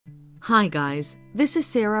Hi guys, this is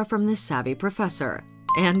Sarah from The Savvy Professor,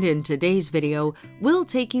 and in today's video, we'll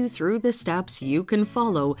take you through the steps you can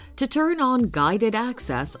follow to turn on guided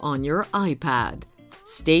access on your iPad.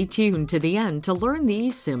 Stay tuned to the end to learn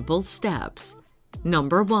these simple steps.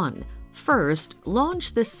 Number 1. First,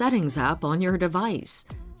 launch the Settings app on your device.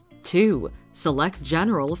 2. Select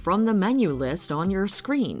General from the menu list on your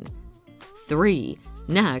screen. 3.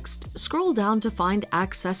 Next, scroll down to find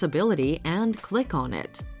Accessibility and click on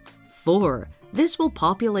it. 4. This will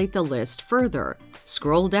populate the list further.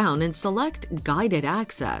 Scroll down and select Guided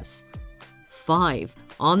Access. 5.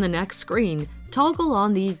 On the next screen, toggle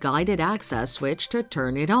on the Guided Access switch to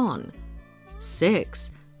turn it on.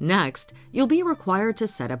 6. Next, you'll be required to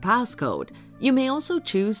set a passcode. You may also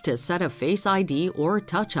choose to set a Face ID or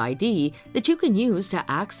Touch ID that you can use to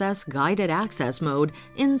access Guided Access mode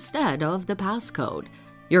instead of the passcode.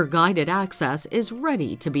 Your guided access is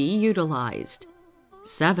ready to be utilized.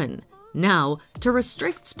 7. Now, to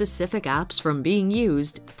restrict specific apps from being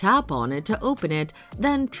used, tap on it to open it,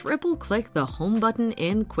 then triple-click the Home button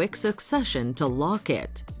in quick succession to lock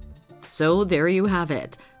it. So there you have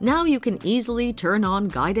it. Now you can easily turn on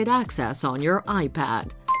guided access on your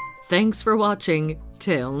iPad. Thanks for watching.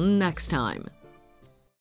 Till next time.